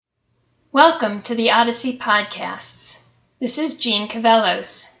Welcome to the Odyssey podcasts. This is Jean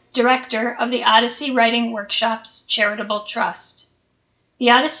Cavellos, Director of the Odyssey Writing Workshop's Charitable Trust.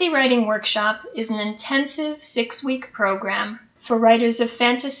 The Odyssey Writing Workshop is an intensive 6-week program for writers of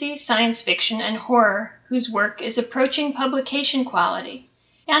fantasy, science fiction, and horror whose work is approaching publication quality,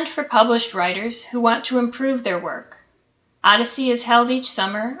 and for published writers who want to improve their work. Odyssey is held each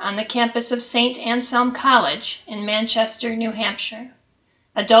summer on the campus of St. Anselm College in Manchester, New Hampshire.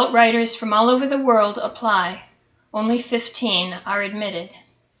 Adult writers from all over the world apply. Only 15 are admitted.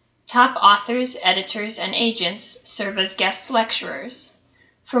 Top authors, editors, and agents serve as guest lecturers.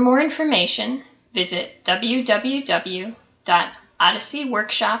 For more information, visit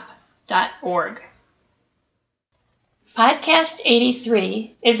www.odysseyworkshop.org. Podcast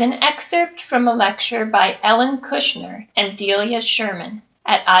 83 is an excerpt from a lecture by Ellen Kushner and Delia Sherman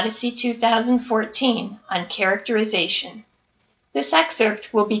at Odyssey 2014 on characterization. This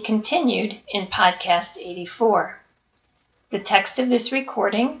excerpt will be continued in Podcast 84. The text of this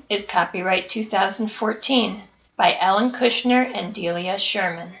recording is copyright 2014 by Ellen Kushner and Delia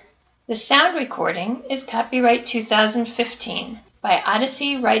Sherman. The sound recording is copyright 2015 by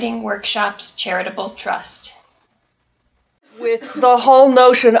Odyssey Writing Workshop's Charitable Trust. With the whole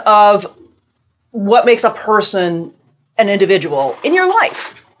notion of what makes a person an individual in your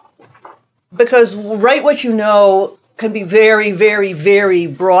life. Because write what you know can be very, very, very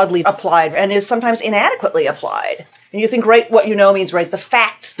broadly applied and is sometimes inadequately applied. And you think write what you know means write the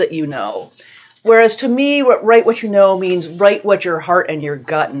facts that you know. Whereas to me, write what you know means write what your heart and your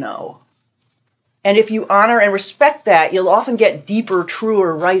gut know. And if you honor and respect that, you'll often get deeper,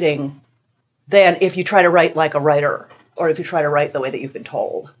 truer writing than if you try to write like a writer or if you try to write the way that you've been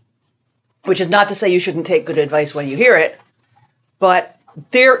told. Which is not to say you shouldn't take good advice when you hear it, but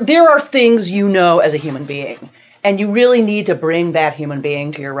there are things you know as a human being. And you really need to bring that human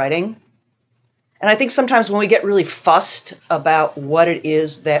being to your writing. And I think sometimes when we get really fussed about what it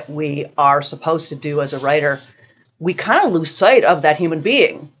is that we are supposed to do as a writer, we kind of lose sight of that human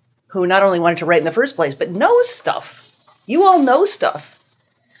being who not only wanted to write in the first place, but knows stuff. You all know stuff.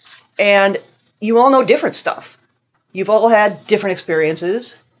 And you all know different stuff. You've all had different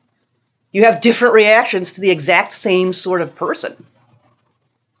experiences. You have different reactions to the exact same sort of person.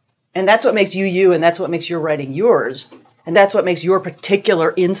 And that's what makes you you, and that's what makes your writing yours. And that's what makes your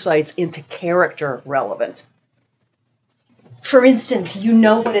particular insights into character relevant. For instance, you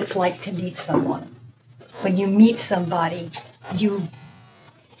know what it's like to meet someone. When you meet somebody, you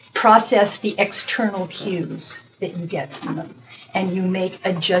process the external cues that you get from them. And you make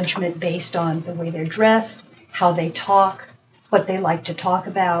a judgment based on the way they're dressed, how they talk, what they like to talk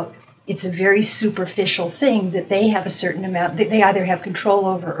about. It's a very superficial thing that they have a certain amount, that they either have control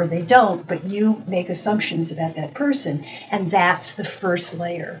over or they don't, but you make assumptions about that person, and that's the first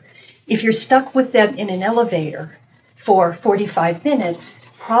layer. If you're stuck with them in an elevator for 45 minutes,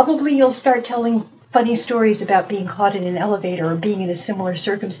 probably you'll start telling funny stories about being caught in an elevator or being in a similar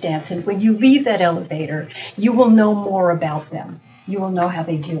circumstance, and when you leave that elevator, you will know more about them. You will know how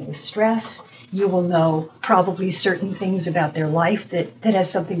they deal with stress. You will know probably certain things about their life that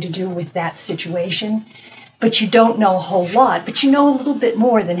has something to do with that situation. But you don't know a whole lot, but you know a little bit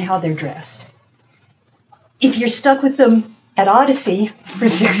more than how they're dressed. If you're stuck with them at Odyssey for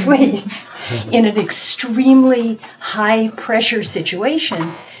 6 weeks in an extremely high-pressure situation,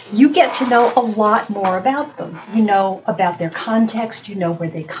 you get to know a lot more about them. You know about their context, you know where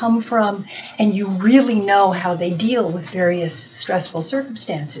they come from, and you really know how they deal with various stressful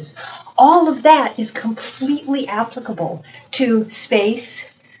circumstances. All of that is completely applicable to space,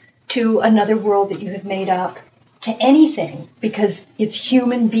 to another world that you have made up, to anything, because it's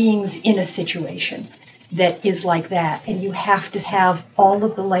human beings in a situation that is like that. And you have to have all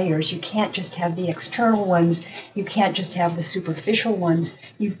of the layers. You can't just have the external ones. You can't just have the superficial ones.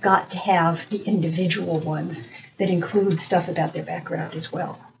 You've got to have the individual ones that include stuff about their background as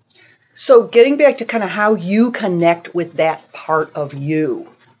well. So getting back to kind of how you connect with that part of you.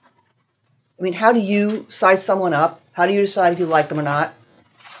 I mean, how do you size someone up? How do you decide if you like them or not?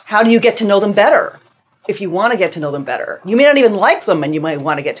 How do you get to know them better if you want to get to know them better? You may not even like them, and you might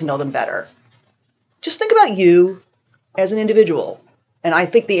want to get to know them better. Just think about you as an individual. And I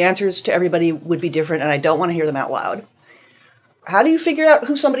think the answers to everybody would be different, and I don't want to hear them out loud. How do you figure out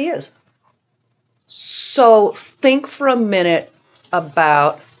who somebody is? So think for a minute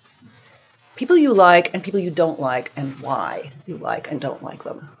about people you like and people you don't like and why you like and don't like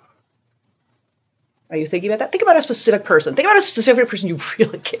them. Are you thinking about that? Think about a specific person. Think about a specific person you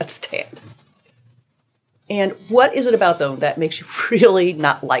really can't stand. And what is it about them that makes you really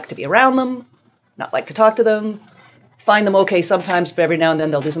not like to be around them, not like to talk to them, find them okay sometimes, but every now and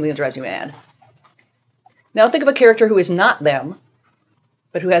then they'll do something that drives you mad. Now think of a character who is not them,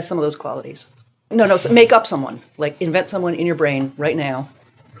 but who has some of those qualities. No, so make up someone. Like invent someone in your brain right now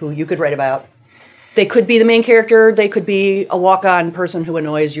who you could write about. They could be the main character. They could be a walk-on person who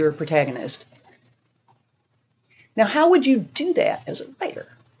annoys your protagonist. Now, how would you do that as a writer?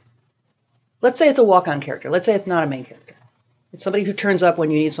 Let's say it's a walk-on character. Let's say it's not a main character. It's somebody who turns up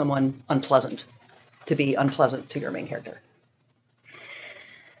when you need someone unpleasant to be unpleasant to your main character.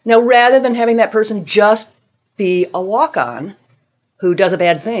 Now, rather than having that person just be a walk-on who does a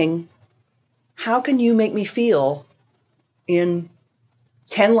bad thing, how can you make me feel in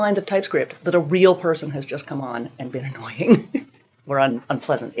 10 lines of TypeScript that a real person has just come on and been annoying or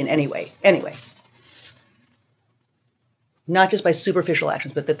unpleasant in any way? Anyway. Not just by superficial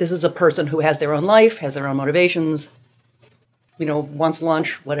actions, but that this is a person who has their own life, has their own motivations, wants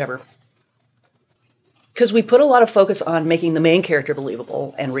lunch, whatever. Because we put a lot of focus on making the main character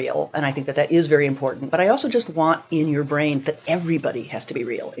believable and real, and I think that that is very important. But I also just want in your brain that everybody has to be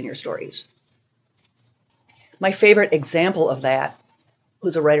real in your stories. My favorite example of that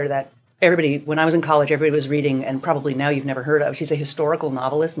was a writer that everybody, when I was in college, everybody was reading, and probably now you've never heard of. She's a historical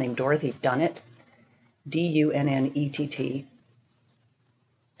novelist named Dorothy Dunnett. Dunnett.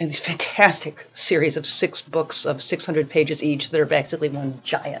 And these fantastic series of 6 books of 600 pages each that are basically one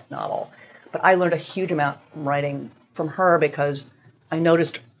giant novel. But I learned a huge amount from writing from her because I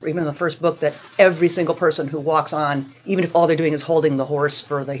noticed, even in the first book, that every single person who walks on, even if all they're doing is holding the horse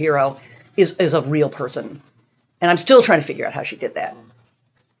for the hero, is a real person. And I'm still trying to figure out how she did that.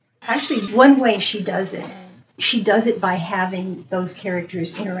 Actually, one way she does it by having those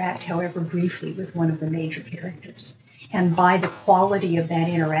characters interact, however briefly, with one of the major characters. And by the quality of that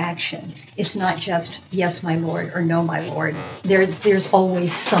interaction, it's not just yes, my lord, or no, my lord. There's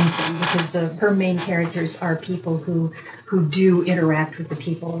always something, because her main characters are people who do interact with the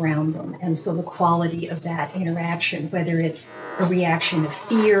people around them. And so the quality of that interaction, whether it's a reaction of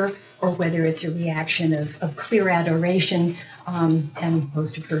fear or whether it's a reaction of clear adoration, and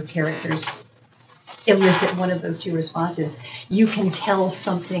most of her characters elicit one of those two responses, you can tell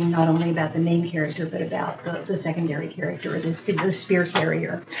something not only about the main character, but about the secondary character, or the spear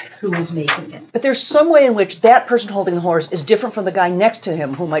carrier who is making it. But there's some way in which that person holding the horse is different from the guy next to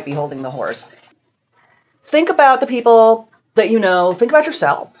him who might be holding the horse. Think about the people that you know. Think about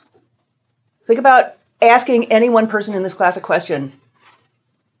yourself. Think about asking any one person in this class a question,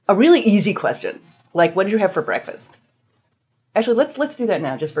 a really easy question, like, what did you have for breakfast? Actually, let's do that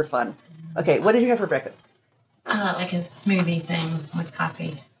now, just for fun. Okay, what did you have for breakfast? Like a smoothie thing with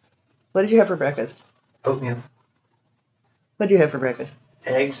coffee. What did you have for breakfast? Oatmeal. What did you have for breakfast?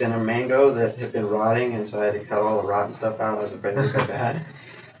 Eggs and a mango that had been rotting, and so I had to cut all the rotten stuff out. I was afraid it would go bad.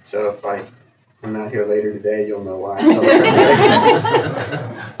 So if I'm not here later today, you'll know why.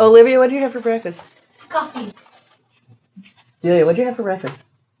 Olivia, what did you have for breakfast? Coffee. Delia, what did you have for breakfast?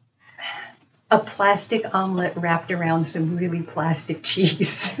 A plastic omelet wrapped around some really plastic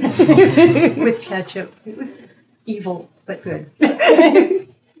cheese with ketchup. It was evil, but good.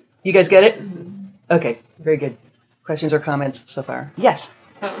 You guys get it? Okay, very good. Questions or comments so far? Yes.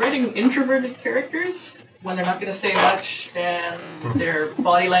 Writing introverted characters when they're not going to say much and their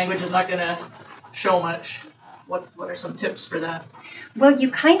body language is not going to show much. What are some tips for that? Well,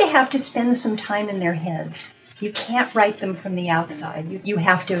 you kind of have to spend some time in their heads. You can't write them from the outside. You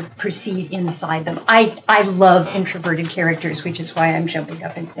have to perceive inside them. I love introverted characters, which is why I'm jumping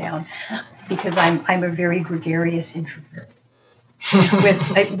up and down, because I'm a very gregarious introvert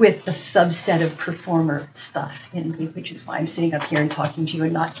with a subset of performer stuff in me, which is why I'm sitting up here and talking to you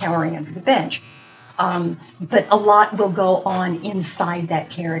and not cowering under the bench. But a lot will go on inside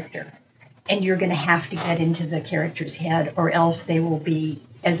that character, and you're going to have to get into the character's head, or else they will be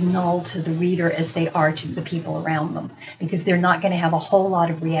as null to the reader as they are to the people around them, because they're not going to have a whole lot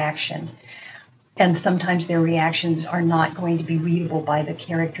of reaction. And sometimes their reactions are not going to be readable by the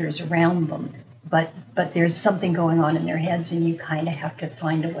characters around them. But there's something going on in their heads, and you kind of have to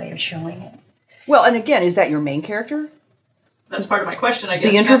find a way of showing it. Well, and again, is that your main character? That's part of my question, I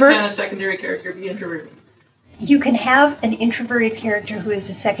guess. The introvert? Can a secondary character be introverted? You can have an introverted character who is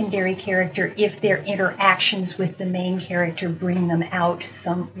a secondary character if their interactions with the main character bring them out,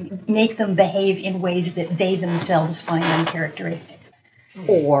 make them behave in ways that they themselves find uncharacteristic.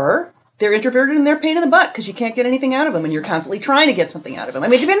 Or they're introverted and they're a pain in the butt because you can't get anything out of them and you're constantly trying to get something out of them. I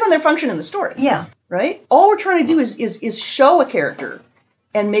mean, it depends on their function in the story. Yeah. Right? All we're trying to do is show a character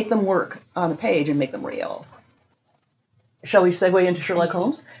and make them work on the page and make them real. Shall we segue into Sherlock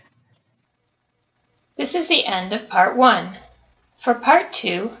Holmes? This is the end of Part 1. For Part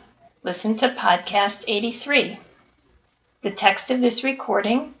 2, listen to Podcast 83. The text of this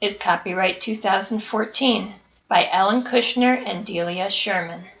recording is copyright 2014 by Ellen Kushner and Delia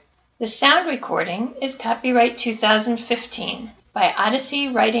Sherman. The sound recording is copyright 2015 by Odyssey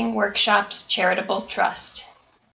Writing Workshops Charitable Trust.